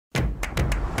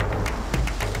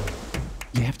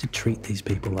You have to treat these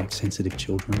people like sensitive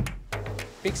children.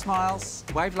 Big smiles.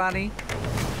 Wave, Lani.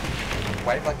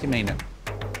 Wave like you mean it.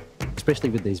 Especially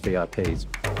with these VIPs.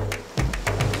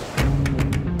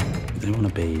 They want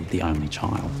to be the only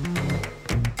child.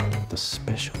 The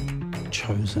special,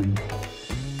 chosen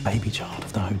baby child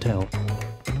of the hotel.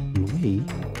 And we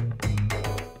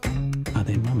are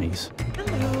their mummies.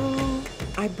 Hello.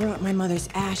 I brought my mother's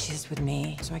ashes with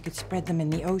me so I could spread them in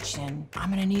the ocean.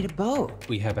 I'm gonna need a boat.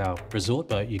 We have our resort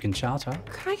boat you can charter.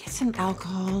 Could I get some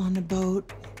alcohol on the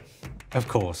boat? Of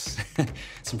course.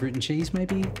 Some fruit and cheese,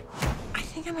 maybe? I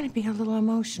think I'm gonna be a little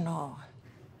emotional.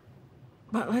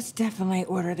 But let's definitely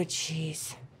order the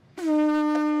cheese.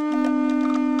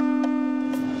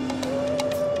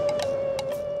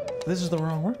 This is the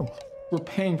wrong room. We're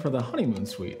paying for the honeymoon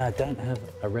suite. I don't have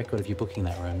a record of you booking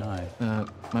that room, no.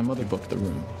 My mother booked the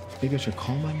room. Maybe I should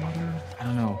call my mother? I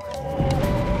don't know.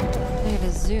 They have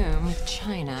a Zoom with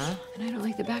China, and I don't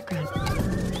like the background.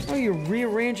 Oh, you're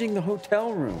rearranging the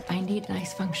hotel room. I need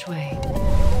nice feng shui.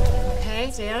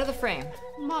 Okay, stay out of the frame.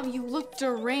 Mom, you look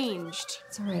deranged.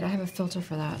 It's all right, I have a filter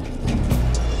for that.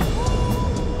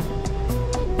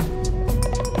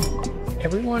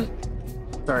 Everyone?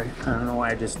 Sorry, I don't know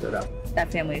why I just stood up. That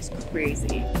family is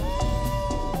crazy.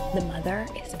 The mother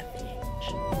is a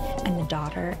bitch, and the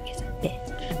daughter is a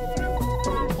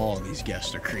bitch. All of these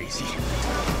guests are crazy.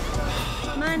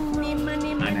 Money,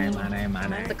 money, money. Money, money,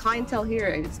 money. The clientele here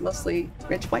is mostly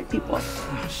rich white people.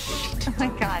 Oh my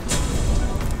God.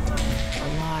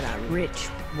 A lot of rich,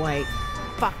 white,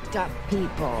 fucked up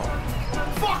people.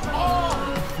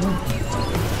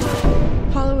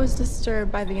 Paula was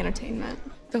disturbed by the entertainment.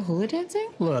 The hula dancing?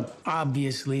 Look,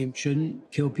 obviously,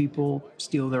 shouldn't kill people,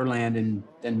 steal their land, and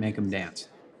then make them dance.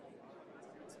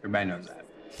 Everybody knows that.